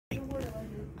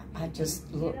I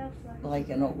just look like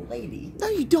an old lady. No,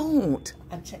 you don't.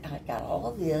 I got all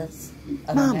of this.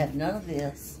 I Mom, don't have none of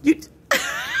this.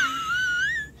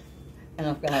 And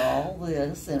I've got all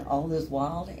this and all this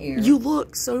wild hair. You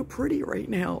look so pretty right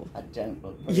now. I don't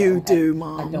look pretty. You do,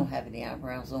 Mom. I don't have any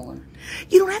eyebrows on.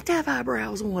 You don't have to have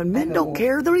eyebrows on. Men don't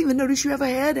care. They don't even notice you have a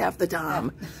head half the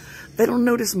time. They don't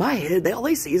notice my head. All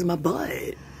they see is my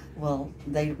butt. Well,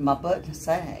 my butt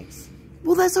sags.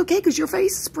 Well, that's okay because your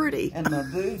face is pretty. And my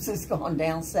boobs has gone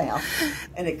down south.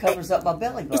 And it covers up my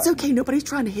belly button. It's okay. Nobody's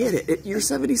trying to hit it. You're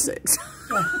 76.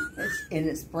 And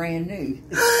it's brand new.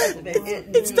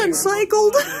 It's been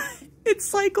cycled. It's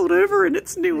cycled over and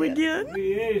it's new again.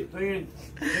 He is saying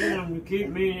him to keep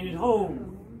me in his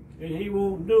home. And he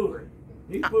won't do it.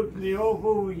 He puts me off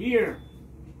over here.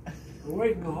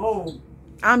 Away from home.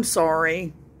 I'm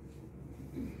sorry.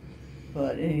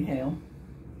 But anyhow.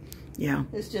 Yeah.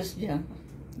 It's just, yeah,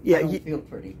 I don't feel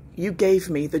pretty. You gave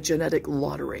me the genetic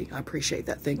lottery. I appreciate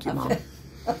that. Thank you, Mom.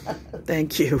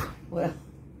 Thank you. Well,